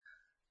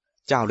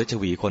เจ้าฤช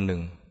วีคนหนึ่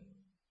ง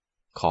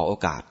ขอโอ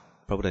กาส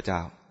พระพุทธเจ้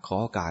าขอ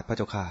โอกาสพระเ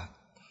จ้าข้า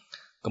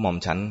กระหม่อม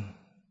ฉัน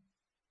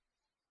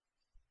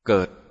เ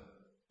กิด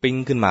ปิ๊ง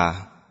ขึ้นมา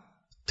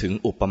ถึง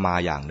อุปมา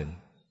อย่างหนึ่ง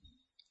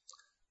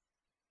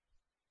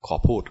ขอ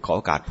โ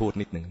อกาสพูด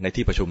นิดหนึ่งใน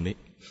ที่ประชุมนี้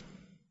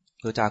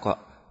พระเจ้าก็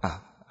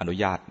อนุ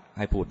ญาตใ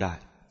ห้พูดได้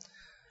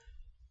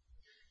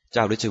เ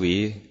จ้าฤชวี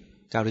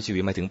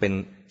หมายถึงเป็น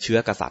เชื้อ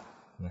กษัตริย์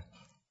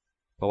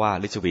เพราะว่า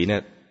ฤชวีเนี่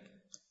ย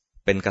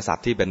เป็นกษัตริ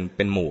ย์ที่เ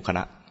ป็นหมู่ค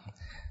ณะ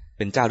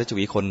เป็นเจ้าฤช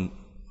วีคน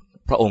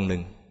พระองค์หนึ่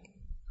ง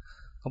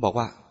เขาบอก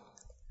ว่า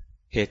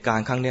เหตุการ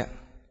ณ์ครั้งเนี้ย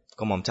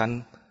กระหม่อมฉัน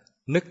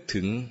นึก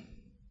ถึง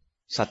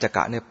สัจจก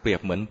ะเนี่ยเปรียบ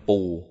เหมือนปู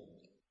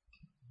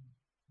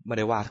ไม่ไ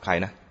ด้ว่าใคร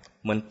นะ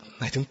เหมือน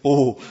หมายถึง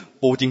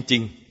ปูจริ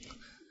ง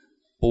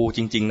ๆปูจ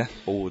ริงๆนะ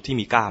ปูที่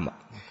มีกล้าม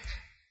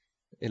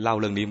เล่า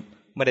เรื่องนี้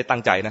ไม่ได้ตั้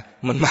งใจนะ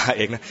มันมาเ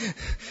องนะ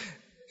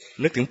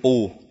นึกถึง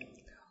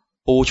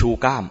ปูชู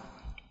กล้า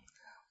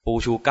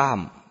ม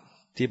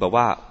ที่แบบ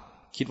ว่า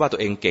คิดว่าตั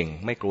วเองเก่ง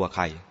ไม่กลัวใค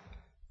ร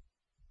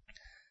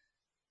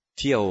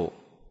เที่ยว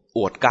อ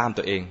วดกล้าม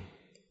ตัวเอง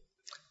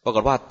ปราก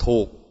ฏว่าถู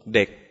กเ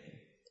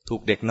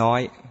ด็กน้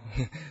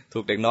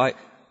อย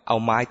เอา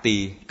ไม้ตี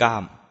กล้า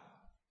ม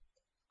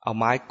เอา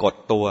ไม้กด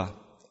ตัว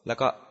แล้ว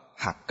ก็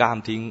หักกล้าม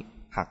ทิ้ง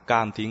หักขา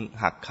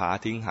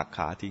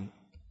ทิ้ง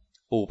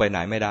ปูไปไหน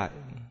ไม่ได้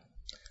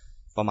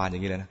ประมาณอย่า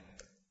งนี้เลยนะ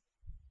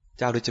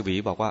เจ้าฤชวี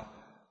บอกว่า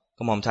ก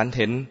ระหม่อมฉันเ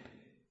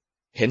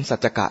ห็นสัจ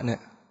จกะเนี่ย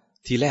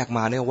ทีแรกม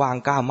าเนี่ยวาง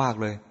กล้ามมาก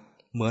เลย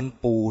เหมือน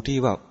ปูที่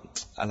แบบ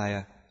อะไร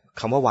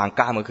คำว่าวาง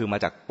กล้ามก็คือมา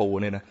จากปู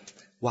เนี่ยนะ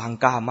วาง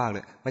กล้ามมากเล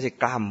ยไม่ใช่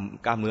กล้า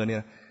มเนื้อเนี่ย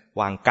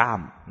วางกล้าม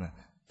นะ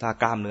ถ้า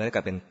กล้ามเนื้อ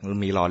ก็เป็น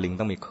มีลอลิง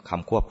ต้องมีค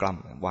ำควบกล้าม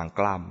วาง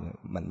กล้าม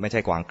มันไม่ใช่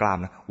วางกล้าม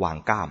นะวาง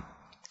กล้า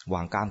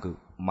มคือ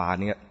มา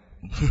เนี่ย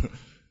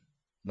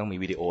ต้องมี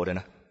วิดีโอด้วย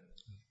นะ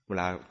เว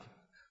ลา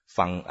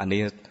ฟังอันนี้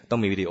ต้อง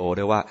มีวิดีโอ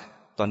ด้วยว่า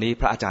ตอนนี้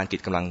พระอาจารย์กิ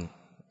จกำลัง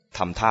ท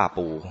ำท่า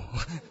ปู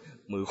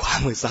มือขวา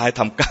มือซ้าย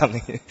ทำกล้าม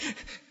นี่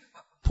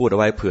พูดเอา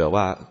ไว้เผื่อ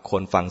ว่าค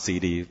นฟังซี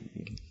ดี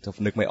จะ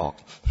นึกไม่ออก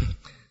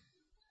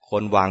ค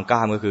นวางกล้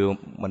ามก็คือ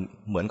มัน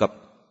เหมือนกับ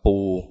ปู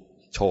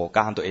โชว์ก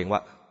ล้ามตัวเองว่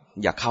า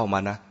อย่าเข้ามา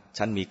นะ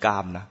ฉันมีกล้า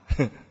มนะ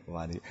ประม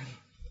าณนี้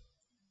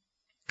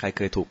ใครเ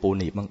คยถูกปู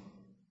หนีบบ้าง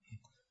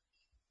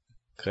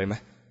เคยไหม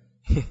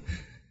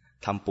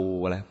ทำปู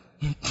อะไร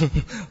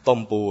ต้ม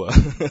ปู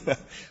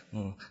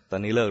ตอ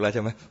นนี้เลิกแล้วใ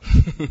ช่ไหม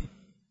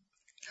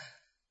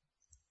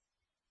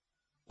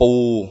ปู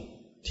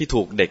ที่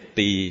ถูกเด็ก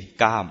ตี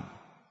กล้าม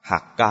หั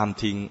กกล้าม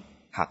ทิ้ง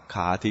หักข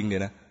าทิ้งเนี่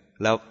ยนะ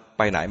แล้วไ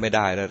ปไหนไม่ไ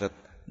ด้แล้ว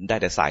ได้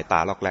แต่สายตา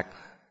ล็อกแรก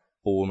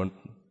ปูมัน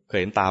เคย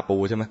เห็นตาปู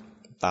ใช่ไหม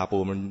ตาปู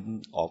มัน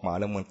ออกมา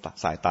แล้วมัน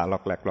สายตาล็อ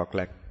กแรก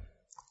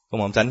กระ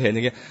หม่อมฉันเห็นอ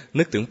ย่างเงี้ย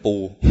นึกถึงปู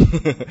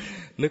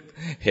นึก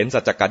เห็นสั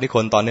จจกนิค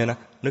นตอนนี้นะ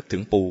นึกถึ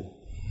งปู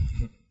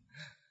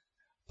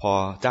พอ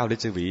เจ้าฤ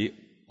ชวี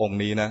องค์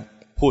นี้นะ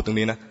พูดตรง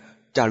นี้นะ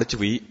เจ้าฤช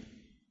วี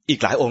อีก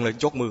หลายองค์เลย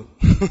ยกมือ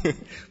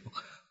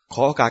ข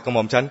อโอกาสกระหม่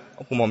อมฉั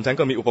น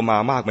ก็มีอุปมา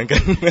มากเหมือนกั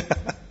น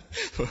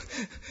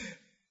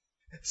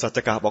สัจจ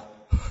กะบอก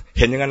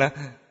เห็นอย่างนั้นนะ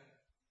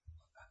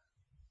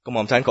กระหม่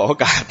อมฉันขอโอ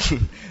กาส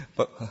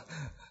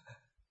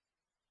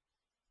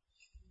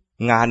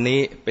งานนี้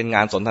เป็นง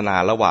านสนทนา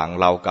ระหว่าง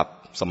เรากับ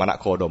สมณะ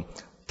โคดม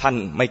ท่าน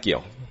ไม่เกี่ย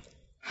ว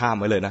ห้าม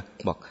ไว้เลยนะ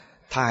บอก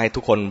ถ้าให้ทุ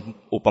กคน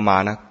อุปมา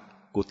นะ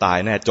กูตาย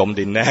แน่จม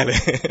ดินแน่เลย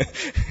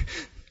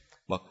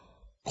บอก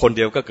คนเ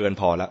ดียวก็เกิน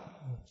พอแล้ว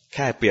แ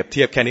ค่เปรียบเ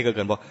ทียบแค่นี้ก็เ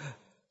กินพอ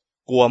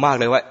กลัวมาก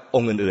เลยว่าอ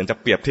งค์อื่นๆจะ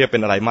เปรียบเทียบเป็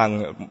นอะไรมั่ง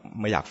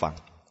ไม่อยากฟัง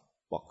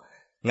บอก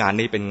งาน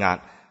นี้เป็น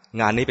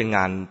ง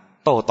าน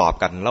โต้ตอบ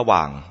กันระห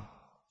ว่าง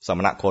สม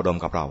ณะโคดม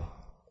กับเรา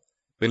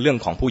เป็นเรื่อง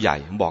ของผู้ใหญ่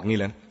บอกนี่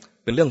เลย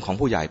เป็นเรื่องของ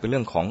ผู้ใหญ่เป็นเรื่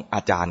องของอ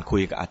าจารย์คุ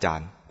ยกับอาจาร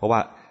ย์เพราะว่า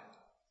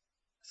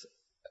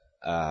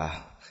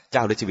เจ้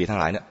าฤชวีทั้ง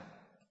หลายเนี่ย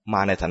ม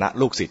าในฐานะ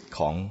ลูกศิษย์ข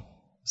อง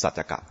สัจจ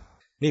กะ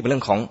นี่เป็นเรื่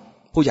องของ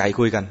ผู้ใหญ่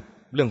คุยกัน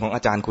เรื่องของอ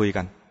าจารย์คุย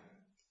กัน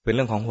เป็นเ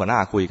รื่องของหัวหน้า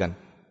คุยกัน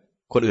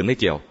คนอื่นไม่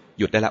เกี่ยว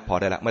หยุดได้แล้วพอ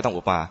ได้แล้วไม่ต้อง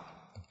อุปมา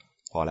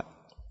พอแล้ว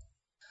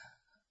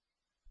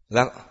แ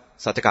ล้ว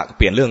สัจจกะเ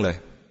ปลี่ยนเรื่องเลย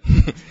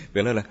เปลี่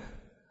ยนเรื่องเลย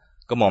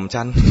กระหม่อม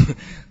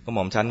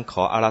ชั้นข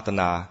ออาราธ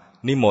นา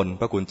นิมนต์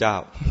พระคุณเจ้า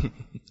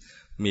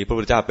มีพระพุ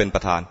ทธเจ้าเป็นป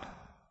ระธาน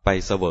ไป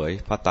เสวย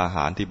ภัตตาห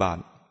ารที่บ้าน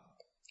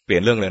เปลี่ย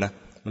นเรื่องเลยนะ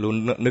ไม่รู้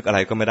นึกอะไร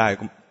ก็ไม่ได้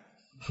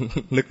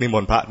นึกนิม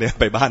นต์พระเนี่ย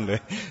ไปบ้านเลย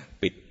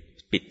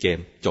ปิดเกม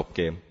จบเ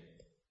กม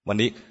วัน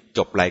นี้จ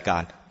บรายกา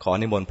รขอ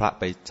นิมนต์พระ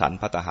ไปฉัน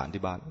ภัตตาหาร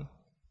ที่บ้าน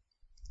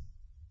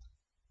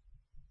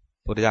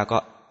พระพุทธเจ้าก็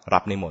รั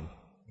บนิมนต์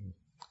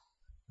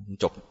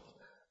จบ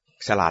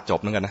ฉลาดจบ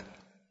เหมือนกันนะ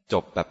จ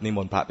บแบบนิม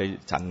นต์พระไป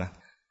ฉันนะ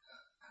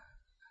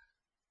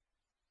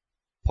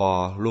พอ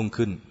รุ่ง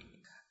ขึ้น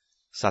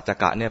สัจจ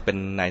กะเนี่ยเป็น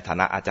ในฐา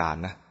นะอาจาร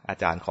ย์นะอา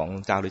จารย์ของ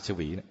เจ้าฤช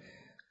วีเนี่ย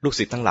ลูก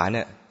ศิษย์ทั้งหลายเ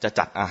นี่ยจะ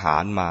จัดอาหา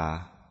รมา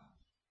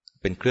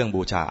เป็นเครื่อง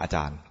บูชาอาจ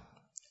ารย์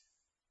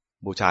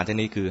บูชาที่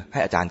นี้คือให้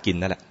อาจารย์กิน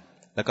นั่นแหละ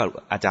แล้วก็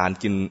อาจารย์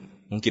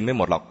กินไม่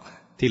หมดหรอก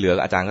ที่เหลือ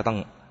อาจารย์ก็ต้อง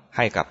ใ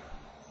ห้กับ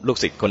ลูก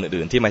ศิษย์คน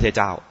อื่นๆที่ไม่ใช่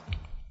เจ้า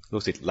ลู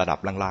กศิษย์ระดับ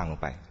ล่างๆลง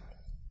ไป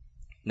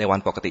ในวัน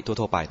ปกติ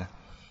ทั่วๆไปนะ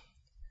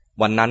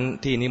วันนั้น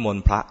ที่นิมน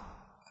ต์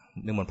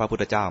พระพุท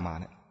ธเจ้ามา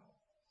เนี่ย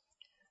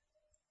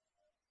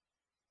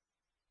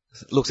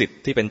ลูกศิษย์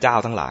ที่เป็นเจ้า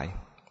ทั้งหลาย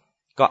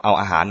ก็เอา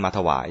อาหารมาถ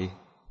วาย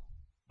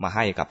มาใ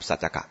ห้กับสัจ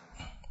จกะ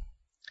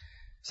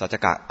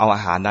เอาอ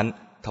าหารนั้น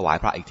ถวาย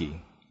พระอีกที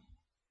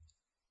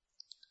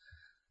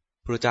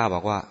พระเจ้าบ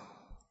อกว่า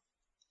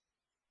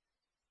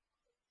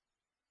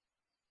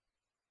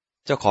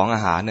เจ้าของอา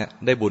หารเนี่ย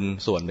ได้บุญ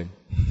ส่วนหนึ่ง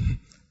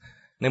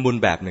ได้บุญ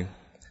แบบหนึ่ง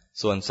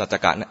ส่วนสัจจ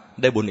กะเนี่ย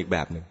ได้บุญอีกแบ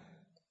บหนึ่ง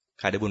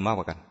ใครได้บุญมากก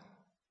ว่ากัน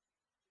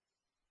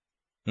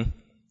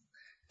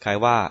ใคร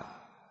ว่า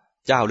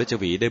เจ้าฤา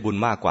ษีได้บุญ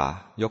มากกว่า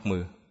ยกมื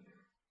อ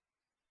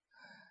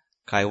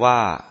ใครว่า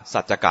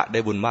สัจจกะได้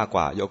บุญมากก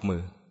ว่ายกมื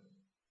อ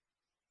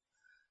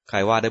ใคร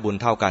ว่าได้บุญ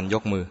เท่ากันย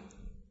กมือ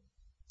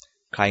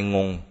ใครง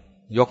ง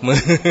ยกมือ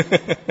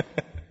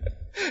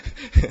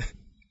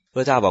พ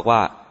ระเจ้าบอกว่า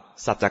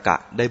สัจจกะ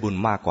ได้บุญ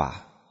มากกว่า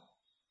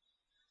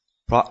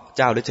เพราะเ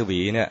จ้าฤาษี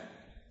เนี่ย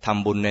ท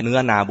ำบุญในเนื้อ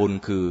นาบุญ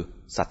คือ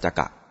สัจจก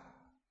ะ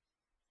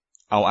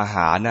เอาอาห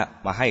ารน่ะ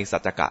มาให้สั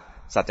จจ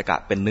กะ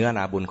เป็นเนื้อน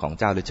าบุญของ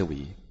เจ้าฤา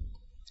ษี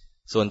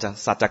ส่วน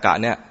สัจจกะ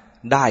เนี่ย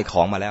ได้ข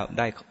องมาแล้ว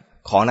ได้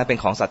ของนั้นเป็น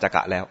ของสัจจก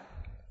ะแล้ว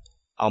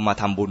เอามา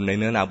ทำบุญใน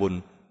เนื้อนาบุญ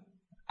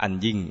อัน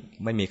ยิ่ง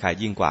ไม่มีใคร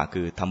ยิ่งกว่า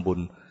คือทำบุญ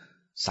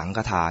สังฆ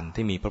ทาน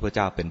ที่มีพระพุทธเ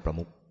จ้าเป็นประ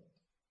มุข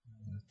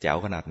แจ๋ว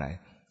ขนาดไหน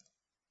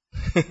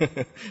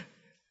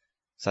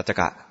สัจจ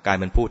กะกลาย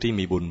เป็นผู้ที่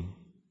มีบุญ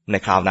ใน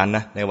คราวนั้นน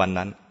ะในวัน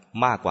นั้น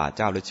มากกว่าเ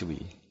จ้าฤาษี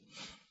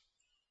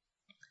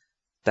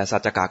แต่สั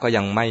จจกะก็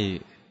ยังไ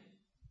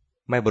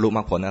ม่บรรลุม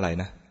รรคผลอะไร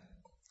นะ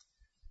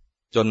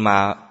จนมา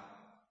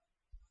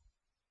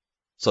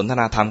สนท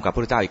นาธรรมกับพระพุ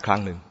ทธเจ้าอีกครั้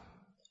งหนึ่ง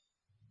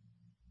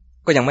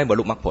ก็ยังไม่บรร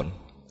ลุมรรคผล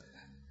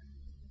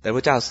แต่พร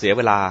ะเจ้าเสียเ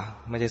วลา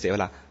ไม่ใช่เสียเว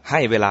ลาให้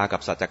เวลากั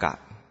บสัจจกะ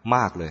ม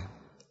ากเลย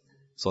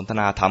สนท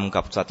นาธรรม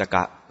กับสัจจก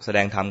ะแสด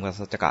งธรรมกับ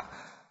สัจจกะ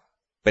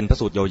เป็นพระ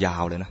สูตรยา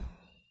วๆเลยนะ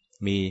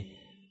มี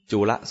จุ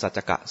ลสัจจ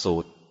กะสู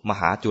ตรม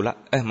ห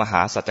า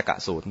สัจจกะ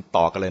สูตร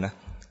ต่อกันเลยนะ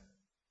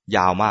ย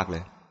าวมากเล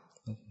ย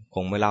ค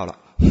งไม่เล่าหรอก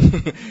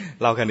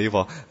เล่าแค่นี้พ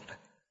อ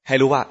ให้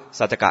รู้ว่า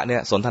สัจจกะเนี่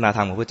ยสนทนาธร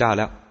รมของพระเจ้า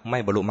แล้วไม่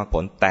บรรลุมรรคผ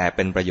ลแต่เ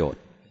ป็นประโยช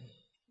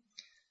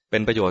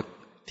น์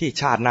ที่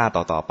ชาติหน้า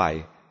ต่อไป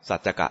สัจ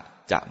จกะ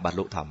จะบรร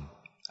ลุธรรม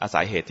อา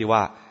ศัยเหตุที่ว่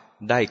า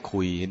ได้คุ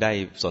ยได้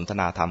สนท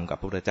นาธรรมกับ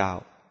พระพุทธเจ้า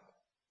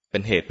เป็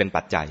นเหตุเป็น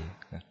ปัจจัย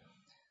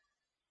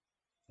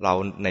เรา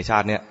ในชา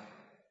ติเนี้ย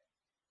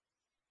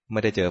ไ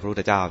ม่ได้เจอพระพุท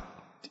ธเจ้า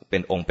เป็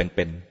นองค์เ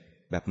ป็น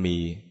แบบ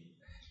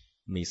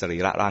มีสรี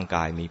ระร่างก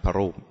ายมีพระ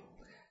รูป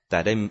แต่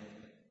ได้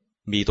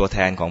มีตัวแท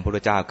นของพระพุทธ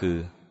เจ้าคือ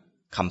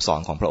คำสอน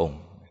ของพระองค์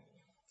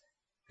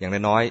อย่าง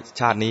น้อยๆ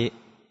ชาตินี้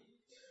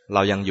เร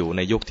ายังอยู่ใ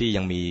นยุคที่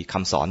ยังมีค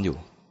ำสอนอยู่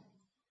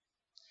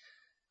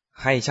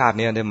ให้ชาติ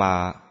นี้ได้มา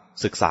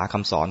ศึกษาค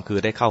ำสอนคือ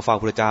ได้เข้าเฝ้าพร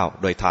ะพุทธเจ้า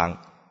โดยทาง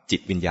จิ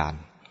ตวิญญาณ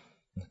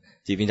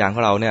ข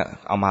องเราเนี่ย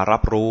เอามารั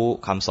บรู้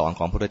คำสอน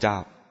ของพระพุทธเจ้า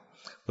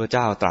พระเ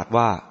จ้าตรัส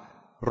ว่า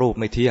รูป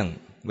ไม่เที่ยง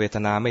เวท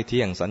นาไม่เ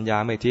ที่ยงสัญญา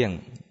ไม่เที่ยง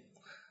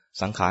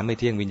สังขารไม่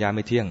เที่ยงวิญญาณไ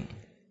ม่เที่ยง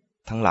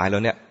ทั้งหลายแล้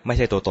วเนี่ยไม่ใ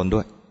ช่ตัวตนด้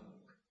วย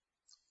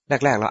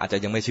แรกๆเราอาจจะ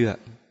ยังไม่เชื่อ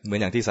เหมือน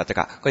อย่างที่สัจจก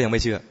ะก็ยังไ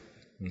ม่เชื่อ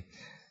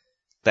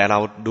แต่เรา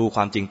ดูค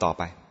วามจริงต่อ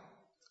ไป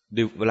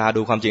เวลา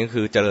ดูความจริงก็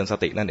คือเจริญส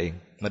ตินั่นเอง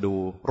มาดู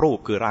รูป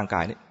คือร่างก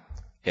ายนี้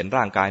เห็น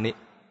ร่างกายนี้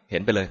เห็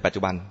นไปเลยปัจ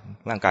จุบัน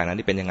ร่างกายนั้น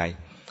นี่เป็นยังไง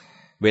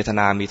เวทน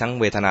ามีทั้ง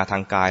เวทนาทา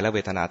งกายและเว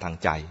ทนาทาง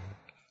ใจ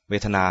เว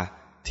ทนา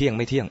เที่ยงไ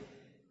ม่เที่ยง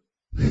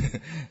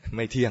ไ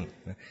ม่เที่ยง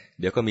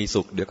เดี๋ยวก็มี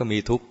สุขเดี๋ยวก็มี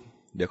ทุกข์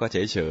เดี๋ยวก็เ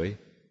ฉย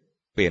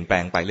เปลี่ยนแปล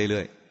งไปเ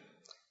รื่อย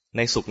ๆใ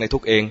นสุขในทุ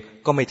กข์เอง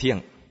ก็ไม่เที่ยง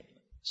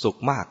สุข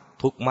มาก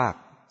ทุกข์มาก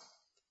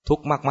ทุก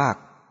ข์มาก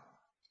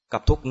ๆกั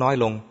บทุกข์น้อย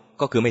ลง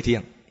ก็คือไม่เที่ย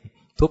ง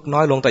ทุกข์น้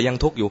อยลงแต่ยัง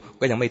ทุกข์อยู่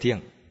ก็ยังไม่เที่ยง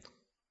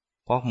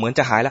เพราะเหมือนจ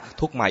ะหายแล้ว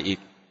ทุกข์ใหม่อีก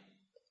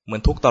เหมือ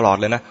นทุกข์ตลอด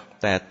เลยนะ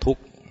แต่ทุก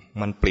ข์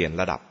มันเปลี่ยน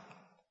ระดับ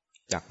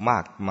จากมา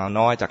กมา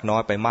น้อยจากน้อ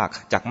ยไปมาก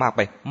จากมากไ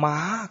ปม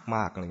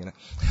ากอะไรอย่างนี้นะ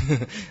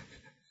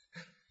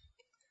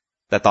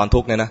แต่ตอนทุ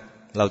กข์เนี่ยนะ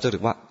เราจะรู้สึ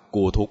กว่า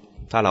กูทุกข์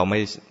ถ้าเรา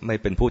ไม่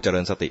เป็นผู้เจริ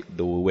ญสติ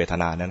ดูเวท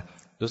นานั้น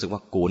รู้สึกว่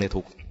ากูเนี่ย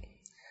ทุกข์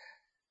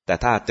แต่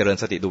ถ้าเจริญ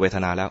สติดูเวท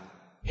นาแล้ว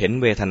เห็น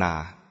เวทนา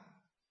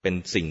เป็น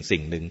สิ่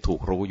งหนึ่งถู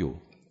กรู้อยู่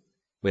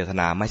เวท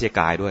นาไม่ใช่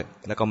กายด้วย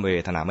แล้วก็เว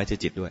ทนาไม่ใช่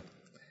จิตด้วย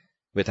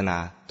เวทนา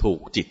ถูก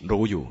จิต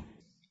รู้อยู่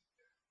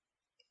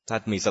ถ้า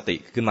มีสติ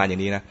ขึ้นมาอย่า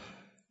งนี้นะ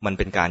มันเ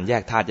ป็นการแย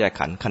กธาตุแยก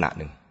ขันธ์ขณะ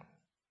หนึ่ง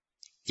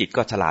จิต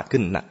ก็ฉลาดขึ้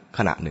นข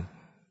ณะหนึ่ง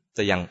จ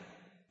ะยัง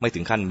ไม่ถึ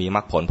งขั้นมีม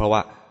รรคผลเพราะว่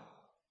า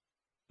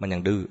มันยั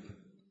งดื้อ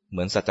เห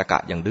มือนสัจจกะ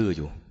ยังดื้ออ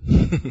ยู่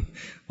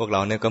พวกเร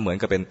าเนี่ยก็เหมือน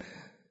กับเป็น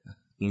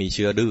มีเ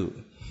ชื้อ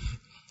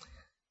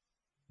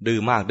ดื้อ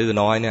มากดื้อ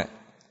น้อยเนี่ย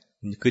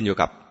ขึ้นอยู่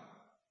กับ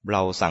เร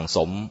าสั่งส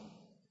ม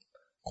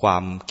ควา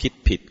มคิด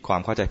ผิดควา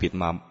มเข้าใจผิด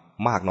มา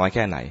มากน้อยแ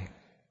ค่ไหน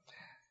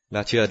แล้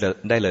วเชื่อ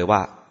ได้เลยว่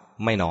า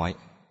ไม่น้อย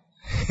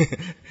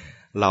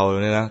เรา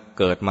เนี่ยนะ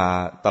เกิดมา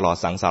ตลอด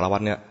สังสารวั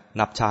ฏเนี่ย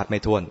นับชาติไม่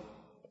ถ้วน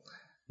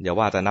อย่า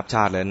ว่าแต่นับช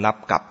าติเลยนับ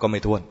กลับก็ไม่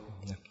ถ้วน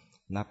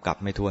นับกลับ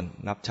ไม่ถ้วน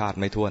นับชาติ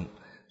ไม่ถ้วน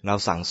เรา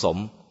สั่งสม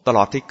ตล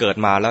อดที่เกิด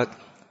มาแล้ว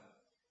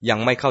ยัง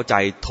ไม่เข้าใจ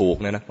ถูก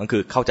เนี่ยนะมันคื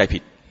อเข้าใจผิ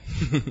ด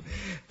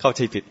เข้าใ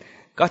จผิด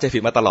ก็จะผิ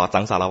ดมาตลอด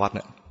สังสารวัฏเ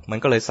นี่ยมัน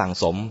ก็เลยสั่ง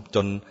สมจ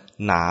น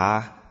หนา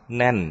แ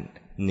น่น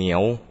เหนีย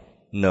ว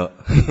เหนอะ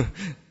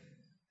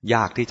ย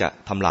ากที่จะ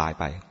ทำลาย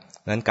ไป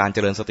นั้นการเจ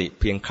ริญสติ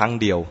เพียงครั้ง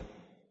เดียว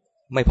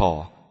ไม่พอ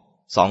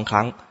2 ค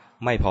รั้ง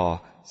ไม่พอ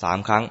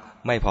3 ครั้ง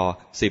ไม่พอ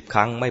10 ค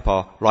รั้งไม่พอ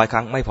100 ค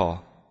รั้งไม่พอ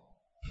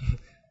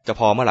จะ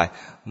พอเมื่อไหร่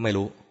ไม่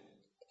รู้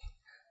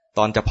ต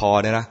อนจะพอ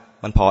เนี่ยนะ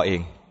มันพอเอ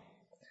ง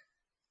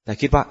แต่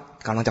คิดว่า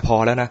กำลังจะพอ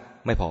แล้วนะ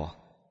ไม่พอ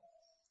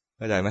เ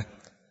ข้าใจไหม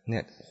เนี่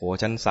ยโห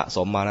ฉันสะส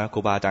มมานะครู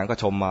บาอาจารย์ก็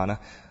ชมมานะ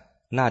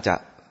น่า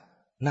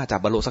จะ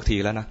บรรลุสักที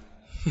แล้วนะ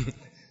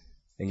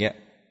อย่างเงี้ย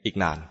อีก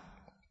นาน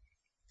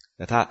แ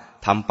ต่ถ้า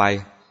ทำไป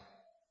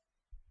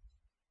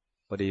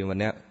พอดีวัน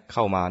นี้เ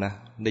ข้ามานะ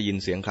ได้ยิน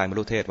เสียงใครไม่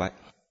รู้เทศไว้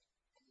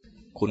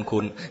คุ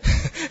ณ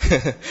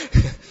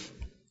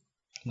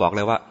บอกเ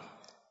ลยว่า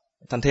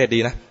ท่านเทศดี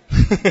นะ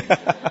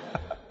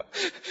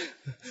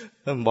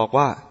บอก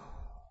ว่า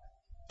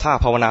ถ้า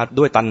ภาวนา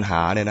ด้วยตัณห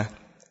าเนี่ยนะ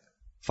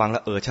ฟังแล้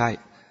วใช่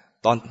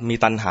ตอนมี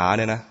ตัณหาเ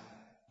นี่ยนะ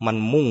มัน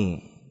มุ่ง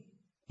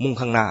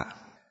ข้างหน้า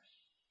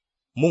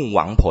มุ่งห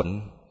วังผล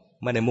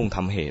ไม่ได้มุ่งท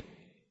ำเหตุ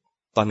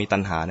ตอนมีตั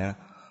ณหาเนี่ย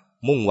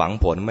มุ่งหวัง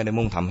ผลไม่ได้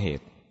มุ่งทำเห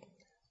ตุ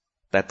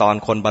แต่ตอน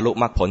คนบรรลุ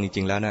มรรคผลจ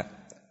ริงๆแล้วเนี่ย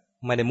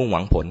ไม่ได้มุ่งห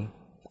วังผล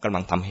กำลั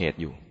งทำเหตุ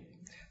อยู่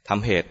ท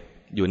ำเหตุ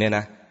อยู่เนี่ยน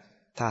ะ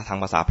ถ้าทาง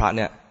ภาษาพระเ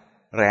นี่ย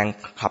แรง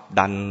ขับ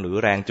ดันหรือ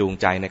แรงจูง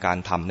ใจในการ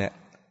ทำเนี่ย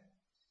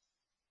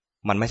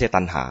มันไม่ใช่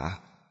ตัณหา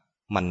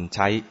มันใ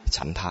ช้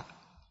ฉันท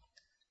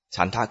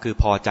ะคือ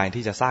พอใจ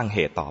ที่จะสร้างเห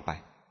ตุต่อไป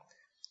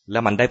แล้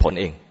วมันได้ผล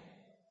เอง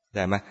ไ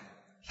ด้ไหม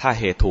ถ้า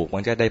เหตุถูกมั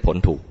นจะได้ผล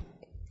ถูก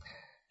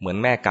เหมือน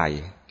แม่ไก่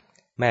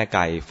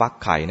ฟัก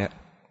ไข่เนี่ย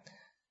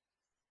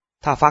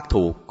ถ้าฟัก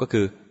ถูกก็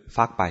คือ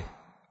ฟักไ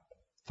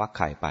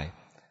ข่ไป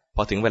พ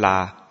อถึงเวลา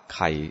ไ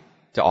ข่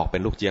จะออกเป็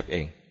นลูกเจี๊ยบเอ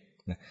ง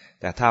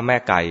แต่ถ้าแม่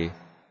ไก่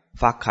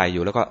ฟักไข่อ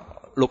ยู่แล้วก็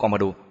ลูกออกมา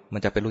ดูมั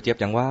นจะเป็นลูกเจี๊ยบ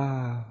อย่างว่า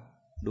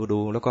ดู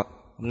แล้วก็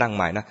นั่งใ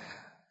หม่นะ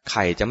ไ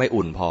ข่จะไม่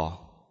อุ่นพอ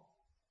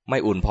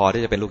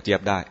ที่จะเป็นลูกเจี๊ย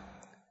บได้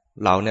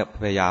เราเนี่ย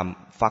พยายาม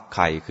ฟักไ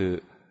ข่คือ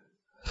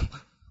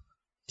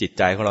จิต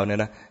ใจของเราเนี่ย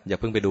นะอย่า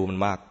เพิ่งไปดูมัน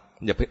มาก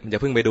อย่า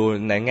เพิ่งไปดู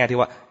ในแง่ที่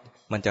ว่า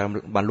มันจะ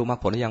บรรลุมรรค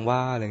ผลหรือยังว่า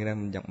อะไรเงี้ย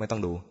ยังไม่ต้อ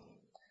งดู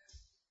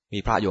มี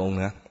พระโยง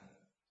นะ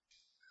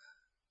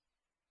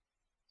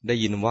ได้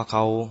ยินว่าเข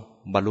า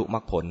บรรลุมร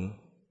รคผล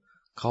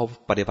เขา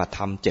ปฏิบัติธ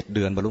รรม7 เ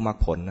ดือนบรรลุมรรค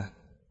ผลนะ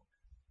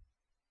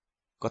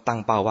ก็ตั้ง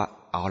เป้าว่า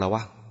เอาละว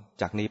ะ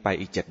จากนี้ไป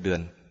อีก7 เดือน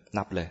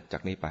นับเลยจา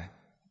กนี้ไป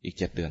อีก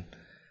7 เดือน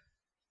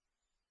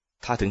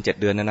ถ้าถึง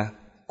7 เดือนนะ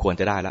ควร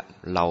จะได้ละ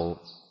เรา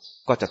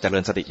ก็จะเจริ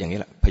ญสติอย่างนี้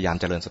แหละพยายาม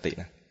เจริญสติ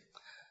นะ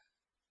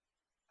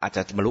อาจจ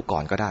ะบรรลุก่อ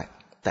นก็ได้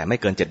แต่ไม่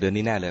เกิน7 เดือน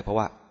นี้แน่เลยเพราะ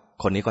ว่า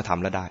คนนี้ก็ท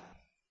ำแล้วได้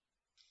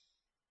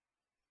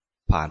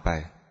ผ่านไป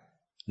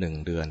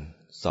1 เดือน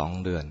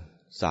2 เดือน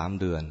3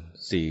 เดือน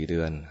4 เดื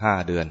อน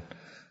5 เดือน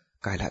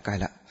ใกล้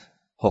ละ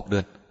6 เดื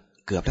อน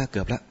เกือบแ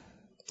ล้ว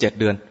7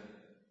 เดือน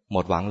หม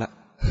ดหวังแล้ว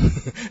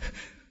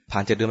ผ่า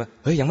น7 เดือน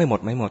เฮ้ยยังไม่หมด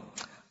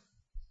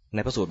ใน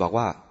พระสูตรบอก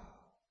ว่า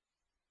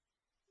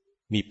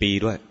มีปี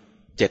ด้วย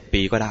7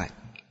 ปีก็ได้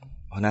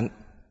เพราะนั้น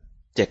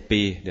7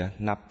 ปีเดี๋ยว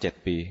นับ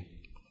7 ปี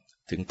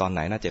ถึงตอนไหน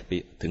นะ7 ปี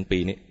ถึงปี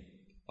นี้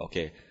โอเค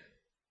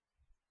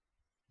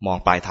มอง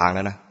ปลายทางแ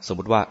ล้วนะสม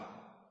มุติว่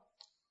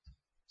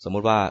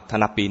าถ้า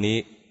นับปีนี้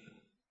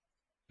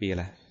ปีอะ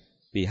ไร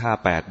ปี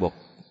58บวก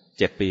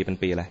7 ปีเป็น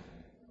ปีอะไร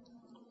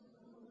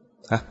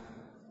ฮะ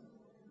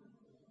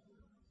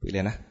ปีอะไร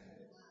นะ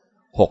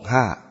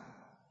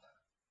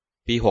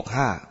65ปี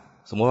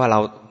65สมมุติว่าเรา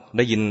ไ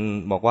ด้ยิน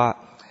บอกว่า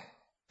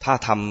ถ้า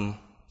ท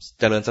ำ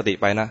เจริญสติ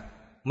ไปนะ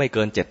ไม่เ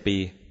กิน7 ปี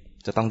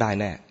จะต้องได้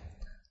แน่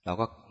เรา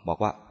ก็บอก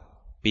ว่า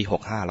ปี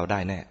65เราได้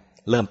แน่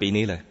เริ่มปี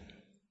นี้เลย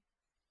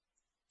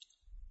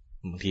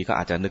บางทีก็อ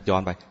าจจะนึกย้อ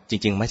นไปจ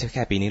ริงๆไม่ใช่แ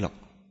ค่ปีนี้หรอก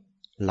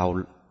เรา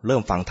เริ่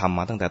มฟังธรรม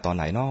มาตั้งแต่ตอนไ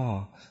หนน้อ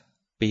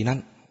ปีนั้น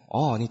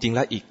จริงๆแ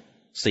ล้วอีก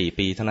4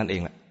 ปีเท่านั้นเอ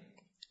งแหละ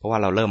เพราะว่า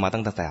เราเริ่มมา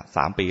ตั้งแต่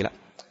3 ปีแล้ว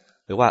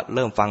หรือว่าเ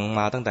ริ่มฟังม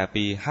าตั้งแต่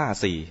ปี54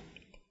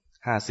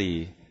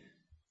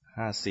 55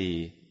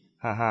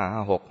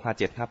 56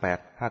 57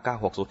 58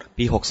 59 60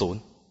ปี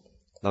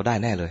60เราได้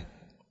แน่เลย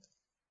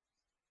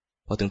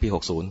พอถึงปี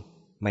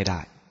60ไม่ได้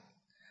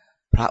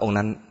พระองค์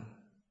นั้น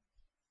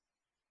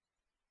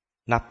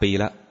นับปี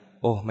แล้ว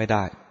ไม่ไ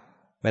ด้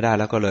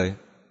แล้วก็เลย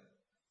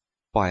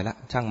ปล่อยละ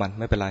ช่างมัน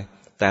ไม่เป็นไร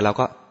แต่เรา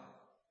ก็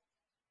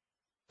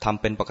ท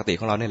ำเป็นปกติ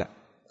ของเรานี่แหละ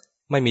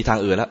ไม่มีทาง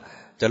อื่นแล้ว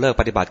จะเลิก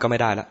ปฏิบัติก็ไม่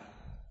ได้แล้ว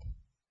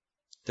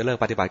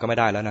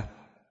นะ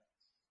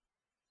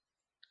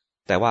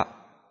แต่ว่า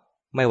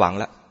ไม่หวัง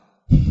แล้ว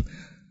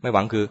ไม่ห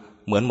วังคือ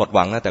เหมือนหมดห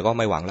วังนะแต่ก็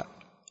ไม่หวังแล้ว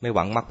ไม่ห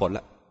วังมรรคผล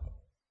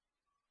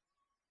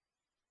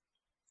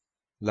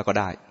แล้วก็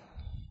ได้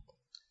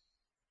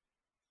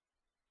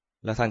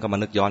แล้วท่านก็มา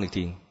นึกย้อนอีก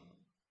ที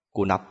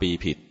กูนับปี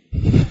ผิด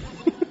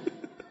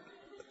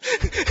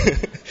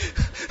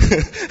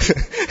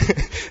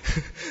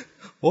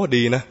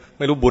ดีนะไ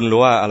ม่รู้บุญหรือ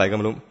ว่าอะไรก็ไ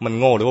ม่รู้มัน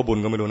โง่หรือว่าบุญ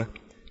ก็ไม่รู้นะ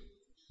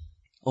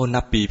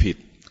นับปีผิด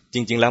จ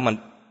ริงๆแล้ว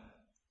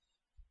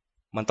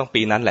มันต้อง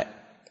ปีนั้นแหละ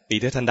ปี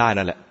ที่ท่านได้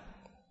นั่นแหละ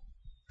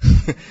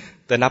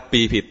แต่นับ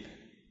ปีผิด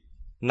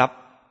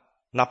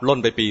นับล้น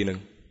ไปปีหนึ่ง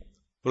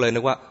ก็เลยนึ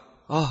กว่า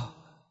อ๋อ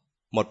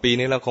หมดปี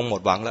นี้แล้วคงหม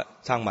ดหวังแล้ว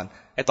ช่างมัน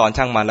ไอ้ตอน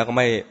ช่างมันแล้วก็ไ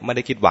ม่ไ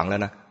ด้คิดหวังแล้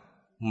วนะ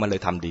มันเล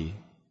ยทำดี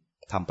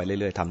ทำไปเรื่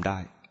อยๆทำได้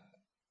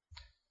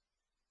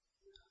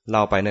เล่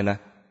าไปเนี่ยนะ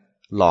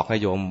หลอกให้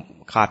โยม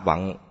คาดหวั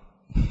ง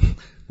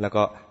แล้ว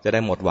ก็จะได้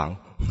หมดหวัง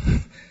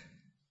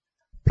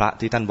พระ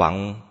ที่ท่านหวัง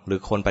หรือ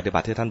คนปฏิบั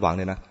ติที่ท่านหวังเ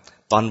นี่ยนะ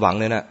ตอนหวัง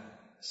เนี่ยนะ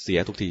เสีย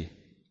ทุกที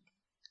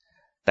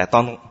แต่ตอ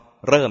น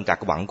เริ่มจาก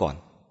หวังก่อน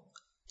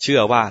เชื่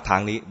อว่าทา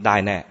งนี้ได้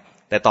แน่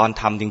แต่ตอน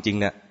ทำจริงๆ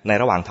เนี่ยใน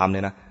ระหว่างทำเ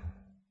นี่ยนะ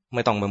ไ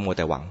ม่ต้องไปมัวแ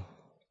ต่หวัง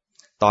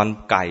ตอน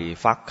ไก่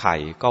ฟักไข่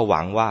ก็หวั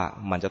งว่า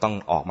มันจะต้อง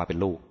ออกมาเป็น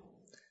ลูก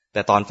แ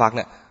ต่ตอนฟักเ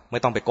นี่ยไม่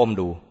ต้องไปก้ม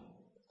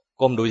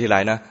ดูทีไร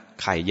นะ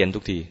ไข่เย็นทุ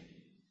กที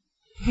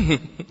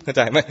เข้าใ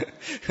จไหม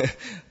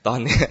ตอน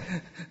นี้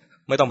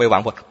ไม่ต้องไปหวั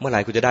งผลเมื่อไหร่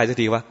กูจะได้สัก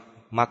ทีวะ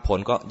มรรคผล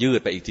ก็ยืด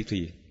ไปอีก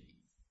ที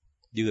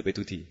ยืดไป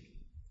ทุกที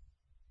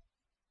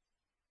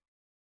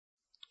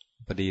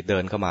พอดีเดิ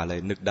นเข้ามาเลย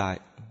นึกไ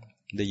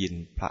ด้ยิน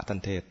พระท่าน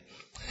เทศ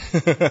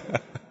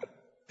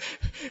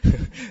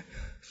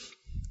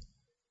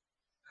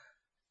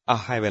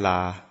ให้เวลา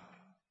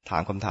ถา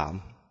มคำถาม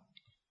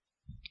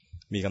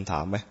มีคำถ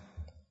ามไหม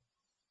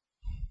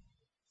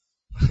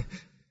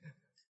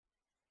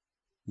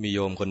มีโย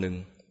มคนหนึ่ง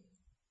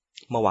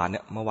เมื่อ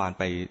วาน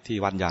ไปที่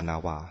วัดยานา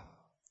วา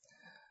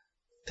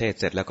เทศ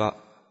เสร็จแล้วก็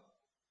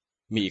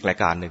มีอีกราย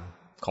การหนึ่ง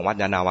ของวัด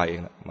ยานาวาเอง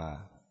มา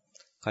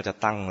เขาจะ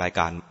ตั้งราย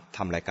การท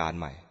ำรายการ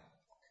ใหม่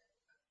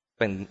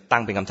ตั้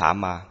งเป็นคำถาม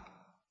มา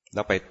แ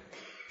ล้วไป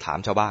ถาม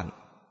ชาวบ้าน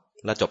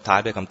แล้วจบท้าย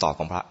ด้วยคำตอบ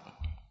ของพระ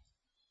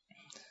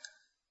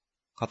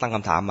เขาตั้งค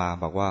ำถามมา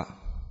บอกว่า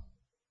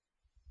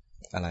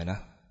อะไรนะ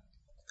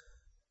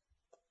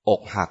อ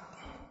กหัก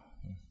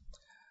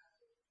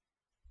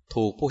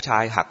ถูกผู้ชา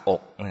ยหักอ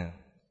ก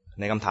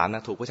ในคำถามน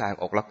ะถูกผู้ชายหัก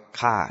อกแล้ว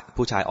ฆ่า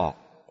ผู้ชายออก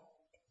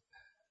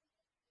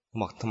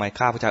บอกทำไม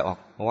ฆ่าผู้ชายออก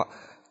เพราะว่า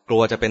กลั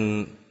วจะเป็น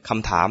ค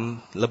ำถาม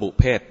ระบุ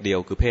เพศเดียว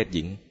คือเพศห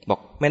ญิงบอก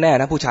ไม่แน่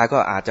นะผู้ชายก็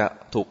อาจจะ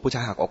ถูกผู้ช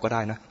ายหักอกก็ไ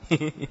ด้นะ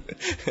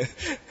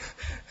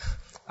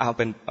เอาเ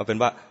ป็น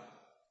ว่า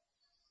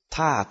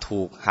ถ้าถู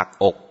กหัก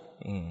อก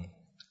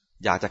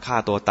อยากจะฆ่า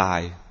ตัวตาย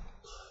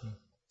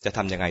จะท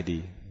ำยังไงดี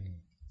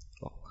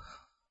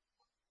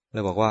เล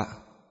ยบอกว่า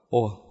โ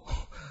อ้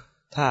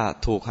ถ้า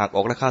ถูกหักอ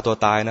กและฆ่าตัว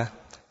ตายนะ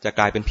จะ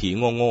กลายเป็นผี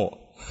โง่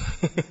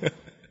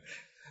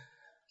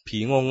ๆผี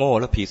โง่ๆ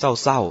แล้วผีเ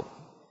ศร้า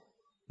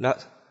ๆแล้ว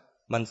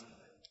มัน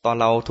ตอน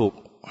เราถูก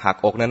หัก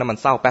อกนั้นมัน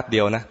เศร้าแป๊บเดี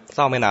ยวนะเศ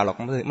ร้าไม่นานหรอก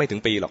ไม่ถึ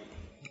งปีหรอก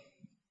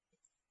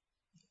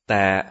แ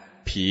ต่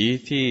ผี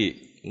ที่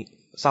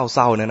เศ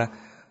ร้าๆเนี่ยนะ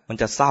มัน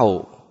จะเศร้า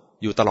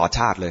อยู่ตลอด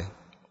ชาติเลย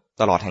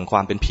ตลอดแห่งคว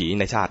ามเป็นผี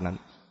ในชาตินั้น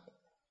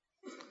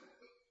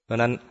เพรา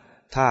ะนั้น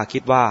ถ้าคิ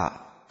ดว่า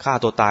ฆ่า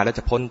ตัวตายแล้วจ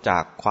ะพ้นจา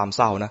กความเ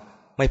ศร้านะ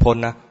ไม่พ้น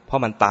นะเพรา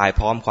ะมันตาย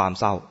พร้อมความ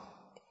เศร้า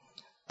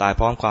ตาย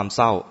พร้อมความเ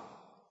ศร้า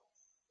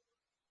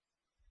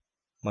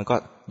มันก็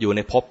อยู่ใน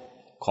ภพ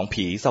ของ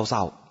ผีเศร้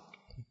า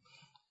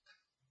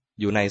ๆ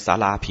อยู่ในศา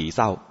ลาผีเ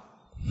ศร้า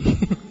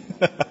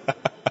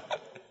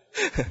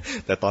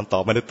แต่ตอนตอ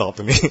บไม่ได้ตอบต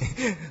รงนี้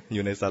อ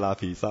ยู่ในศาลา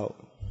ผีเศร้า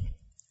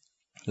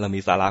เรามี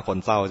ศาลาคน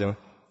เศร้าใช่ไหม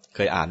เค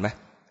ยอ่านไหม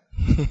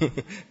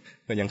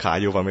ก็ยังขาย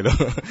อยู่ป่ะไม่รู้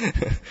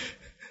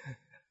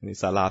นี่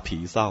ศาลาผี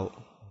เศร้า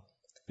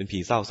เป็นผี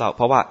เศร้าเ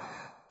พราะว่า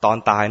ตอน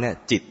ตายเนี่ย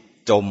จิต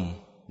จม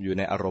อยู่ใ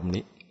นอารมณ์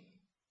นี้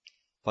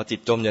พอจิต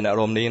จมอยู่ในอา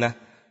รมณ์นี้นะ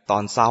ตอ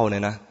นเศร้าเนี่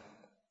ยนะ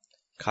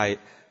ใคร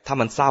ถ้า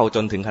มันเศร้าจ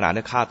นถึงขนาดไ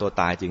ด้ฆ่าตัว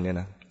ตายจริงเนี่ย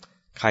นะ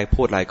ใคร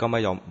พูดอะไรก็ไม่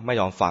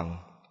ยอมฟัง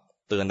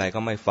เตือนอะไรก็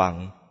ไม่ฟัง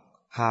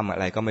ห้ามอ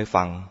ะไรก็ไม่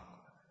ฟัง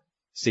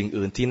สิ่ง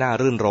อื่นที่น่า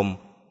รื่นรม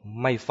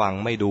ไม่ฟัง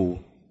ไม่ดู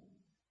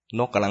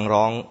นกกำลัง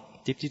ร้อง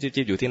จิ๊บจิ๊บ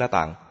จิ๊บอยู่ที่หน้า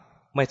ต่าง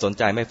ไม่สน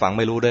ใจไม่ฟังไ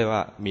ม่รู้ด้วยว่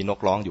ามีนก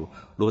ร้องอยู่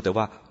รู้แต่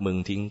ว่ามึง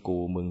ทิ้งกู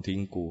มึงทิ้ง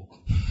กู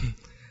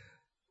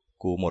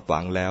กูหมดหวั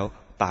งแล้ว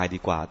ตายดี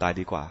กว่า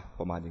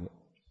ประมาณอย่างนี้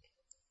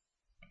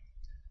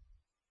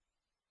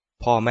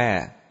พ่อแม่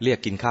เรียก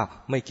กินข้าว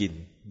ไม่กิน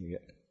อย่างเ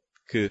งี้ย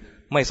คือ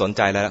ไม่สนใ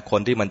จแล้วค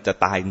นที่มันจะ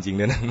ตายจริงๆเ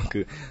นี่ยนะคื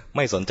อไ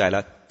ม่สนใจแล้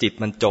วจิต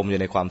มันจมอยู่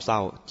ในความเศร้า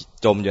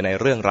จมอยู่ใน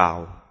เรื่องราว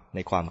ใน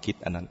ความคิด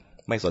อันนั้น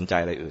ไม่สนใจ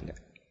อะไรอื่นเนี่ย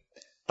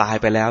ตาย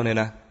ไปแล้วเนี่ย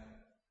นะ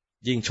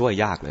ยิ่งช่วย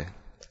ยากเลย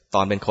ต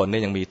อนเป็นคนเนี่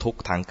ยยังมีทุกข์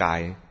ทางกาย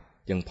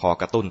ยังพอ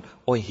กระตุ้น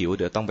โอ้ยหิวเ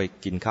ดี๋ยวต้องไป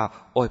กินข้าว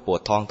โอ้ยปว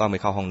ดท้องต้องไป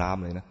เข้าห้องน้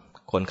ำเลยนะ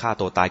คนฆ่า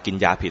ตัวตายกิน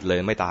ยาผิดเลย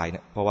ไม่ตายเ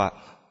นี่ยเพราะว่า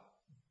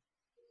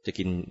จะ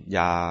กินย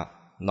า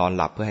นอน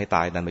หลับเพื่อให้ต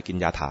ายดันไปกิน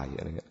ยาถ่าย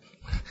อะไรเงี้ย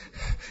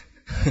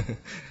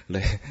เล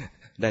ย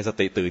ได้ส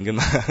ติตื่นขึ้น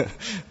มา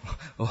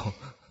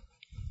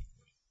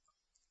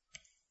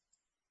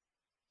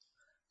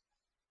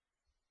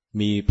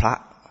มีพระ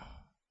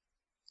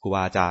ครูบ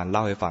าอาจารย์เ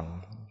ล่าให้ฟัง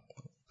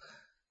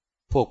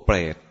พวกเปร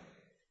ต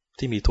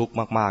ที่มีทุกข์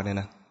มากๆเนี่ย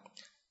นะ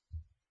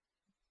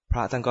พร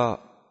ะท่านก็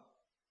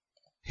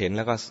เห็นแ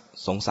ล้วก็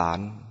สงสาร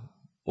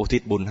อุทิ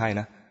ศบุญให้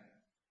นะ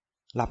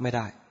รับไม่ไ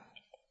ด้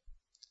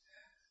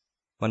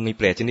มันมีเ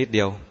ปรตชนิดเ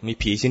ดียวมี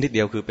ผีชนิดเ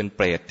ดียวคือเป็นเ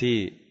ปรตที่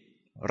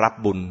รับ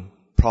บุญ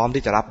พร้อม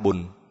ที่จะรับบุญ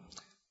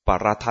ป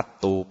รทัต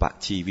ตูป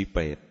ชีวิเป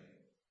รต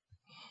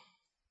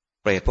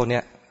เปรตพวกเนี้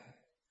ย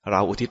เร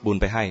าอุทิศบุญ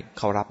ไปให้เ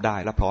ขารับได้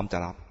และพร้อมจะ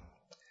รับ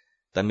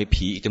แต่มี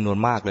ผีอีกจำนวน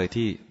มากเลย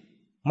ที่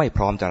ไม่พ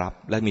ร้อมจะรับ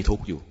และมีทุก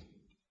ข์อยู่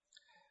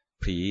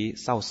ผี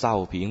เศร้า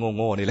ๆผีโ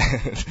ง่ๆนี่แหละ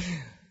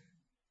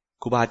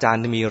ครูบาอาจาร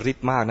ย์มีฤท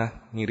ธิ์มากนะ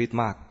มีฤทธิ์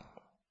มาก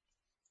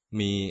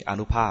มีอา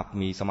นุภาพ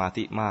มีสมา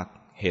ธิมาก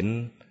เห็น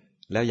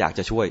แล้วอยากจ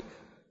ะช่วย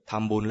ท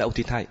ำบุญและอุ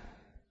ทิศให้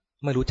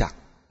ไม่รู้จั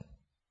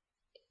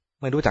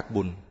ก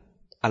บุญ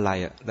อะไร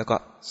อ่ะแล้วก็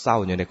เศร้า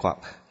อยู่ในความ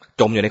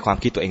จมอยู่ในความ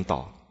คิดตัวเองต่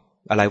อ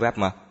อะไรแวบ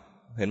มา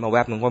เห็นมาแว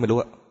บนึงก็ไม่รู้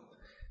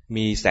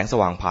มีแสงส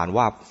ว่างผ่าน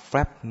ว่าแฟ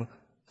บ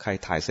ใคร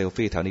ถ่ายเซล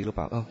ฟี่แถวนี้หรือเป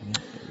ล่า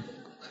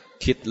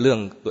คิดเรื่อง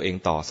ตัวเอง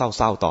ต่อเ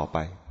ศร้าๆต่อไป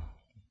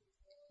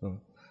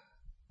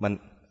มัน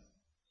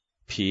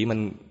ผีมัน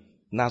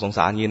น่าสงส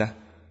ารงี้นะ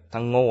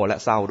ทั้งโง่และ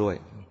เศร้าด้วย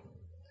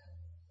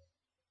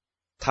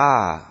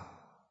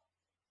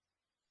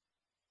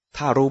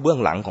ถ้ารู้เบื้อง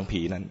หลังของ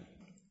ผีนั้น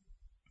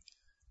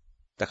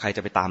แต่ใครจ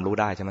ะไปตามรู้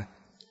ได้ใช่ไหม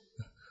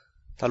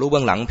ถ้ารู้เบื้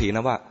องหลังผีน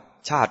ะว่า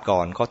ชาติก่อ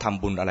นเขาท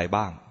ำบุญอะไร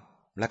บ้าง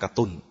และกระ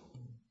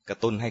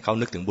ตุ้นให้เขา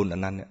นึกถึงบุญอั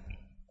นนั้นเนี่ย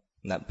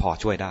นะพอ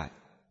ช่วยได้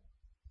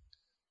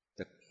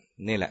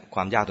นี่แหละคว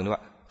ามยากตรงนี้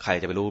ว่าใคร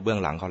จะไปรู้เบื้อง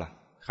หลังเขาล่ะ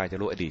ใครจะ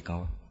รู้อดีตเขา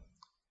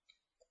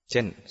เ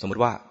ช่นสมม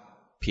ติว่า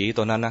ผี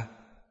ตัวนั้นนะ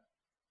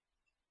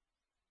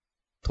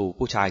ถูก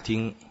ผู้ชายทิ้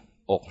ง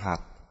อกหั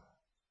ก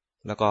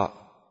แล้วก็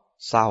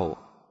เศร้า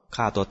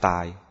ฆ่าตัวตา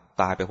ย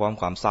ไปพร้อม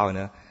ความเศร้า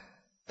นะ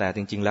แต่จ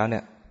ริงๆแล้วเนี่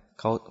ย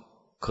เขา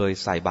เคย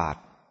ใส่บาตร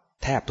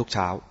แทบทุกเ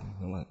ช้า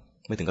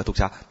ไม่ถึงกับทุกเ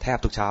ช้าแทบ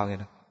ทุกเช้าเนี่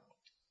ยนะ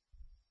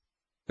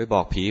ไปบ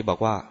อกผีบอก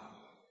ว่า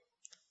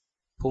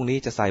พรุ่งนี้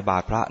จะใส่บา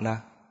ตรพระนะ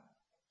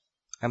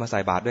ให้มาใส่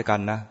บาตรด้วยกัน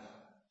นะ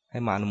ให้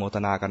มาอนุโมท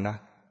นากันนะ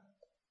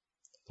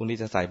พรุ่งนี้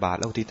จะใส่บาตร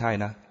แล้วอุทิศให้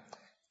นะ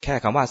แค่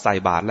คำว่าใส่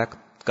บาตรและ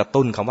กระ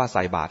ตุ้นคำว่าใ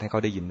ส่บาตรให้เขา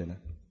ได้ยินเลยนะ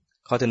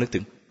เขาจะนึกถึ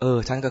ง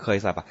ฉันก็เคย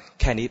ใส่บาตร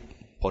แค่นี้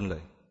พ้นเล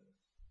ย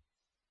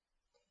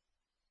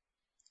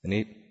อัน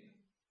นี้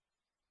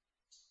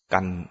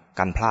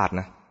กันพลาด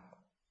นะ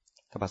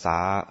ถ้าภาษา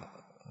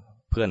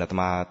เพื่อนอาต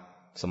มา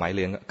สมัยเ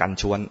รียนกัน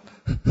ชวน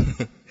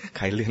ใ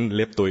ครเรียนเ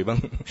ล็บตุยบ้าง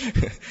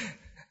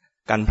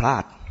กันพลา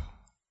ด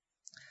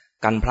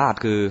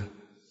คือ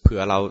เผื่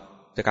อเรา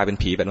จะกลายเป็น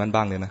ผีแบบนั้น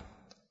บ้างเนี่ยนะ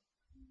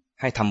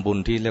ให้ทำบุญ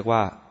ที่เรียกว่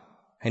า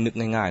ให้นึก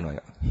ง่ายๆหน่อย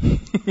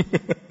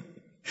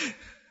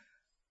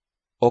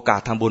โอกาส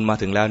ทำบุญมา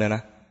ถึงแล้วเนี่ยน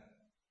ะ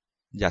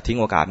อย่าทิ้ง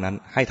โอกาสนั้น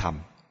ให้ท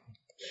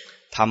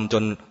ำจ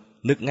น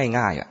นึก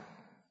ง่ายๆ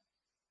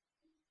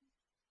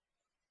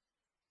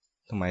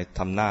ทำไมท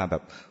ำหน้าแบ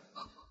บ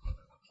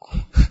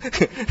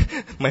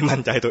ไม่มั่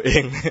นใจตัวเอ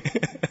ง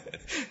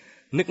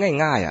นึก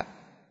ง่าย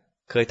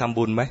ๆเคยทำ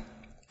บุญไหม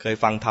เคย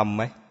ฟังธรรมไ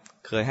หม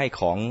เคยให้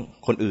ของ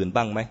คนอื่น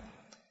บ้างไหม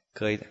เ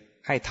คย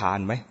ให้ทาน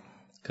ไหม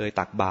เคย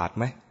ตักบาตร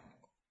ไหม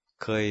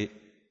เคย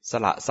ส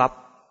ละทรัพ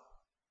ย์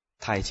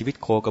ไถ่ชีวิต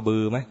โคกระบื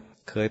อไหม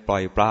เคยปล่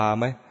อยปลา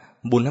ไหม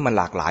บุญให้มัน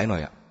หลากหลายหน่อ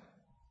ย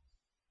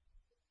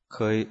เค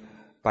ย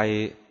ไป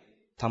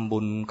ทำบุ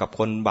ญกับ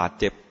คนบาด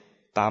เจ็บ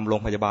ตามโร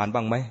งพยาบาล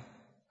บ้างไหม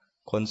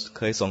เ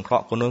คยสงเครา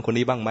ะห์คนโน้นคน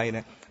นี้บ้างไหมน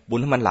ะบุญ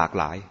ให้มันหลาก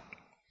หลาย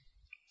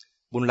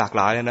บุญหลากห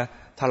ลายนะ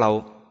ถ้าเรา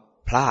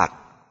พลาด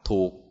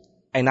ถูก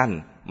ไอ้นั่น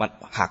มัน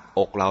หักอ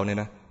กเราเนี่ย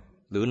นะ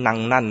หรือนาง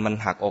นั่นมัน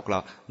หักอกเรา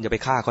อย่าไป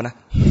ฆ่าเขานะ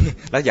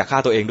แล้วอย่าฆ่า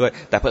ตัวเองด้วย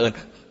แต่เผอิญ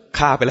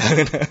ฆ่าไปแล้ว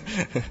นะ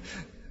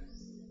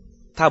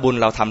ถ้าบุญ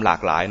เราทำหลา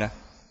กหลายนะ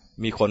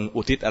มีคน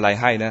อุทิศอะไร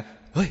ให้นะ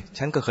เฮ้ย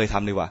ฉันก็เคยท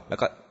ำดีว่ะแล้ว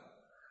ก็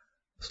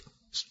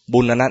บุ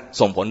ญนั้น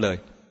ส่งผลเลย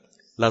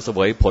เราเสว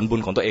ยผลบุญ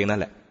ของตัวเองนั่น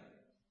แหละ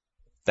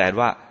แต่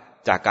ว่า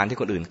จากการที่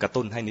คนอื่นกระ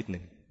ตุ้นให้นิดนึ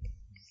ง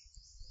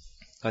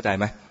เข้าใจ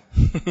ไหม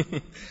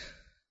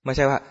ไม่ใ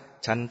ช่ว่า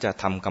ฉันจะ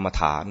ทำกรรม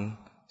ฐาน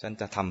ฉัน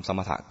จะทำสม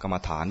ถกรรม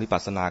ฐานวิปั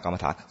สสนากรรม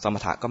ฐานสม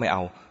ถะก็ไม่เอ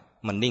า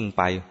มันนิ่งไ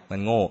ปมัน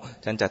โง่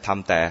ฉันจะท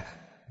ำแต่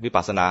วิ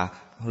ปัสสนา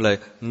เลย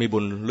มีบุ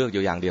ญเลือกอ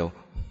ยู่อย่างเดียว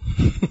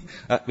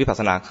วิปัส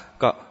สนา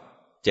ก็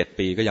7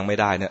 ปีก็ยังไม่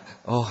ได้เนี่ย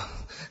โอ้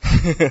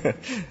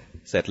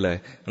เสร็จเลย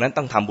นั้น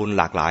ต้องทำบุญ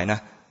หลากหลายนะ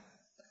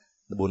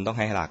บุญต้องใ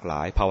ห้หลากหล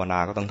ายภาวนา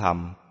ก็ต้องท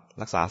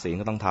ำรักษาศีล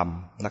ก็ต้องท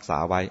ำรักษา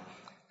ไว้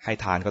ให้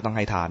ทานก็ต้องใ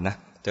ห้ทานนะ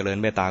เจริญ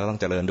เมตตาก็ต้อง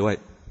เจริญด้วย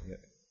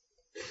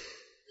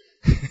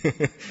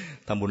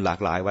ทำบุญหลาก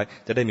หลายไว้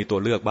จะได้มีตัว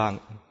เลือกบ้าง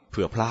เ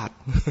ผื่อพลาด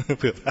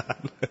เผื่อพลาด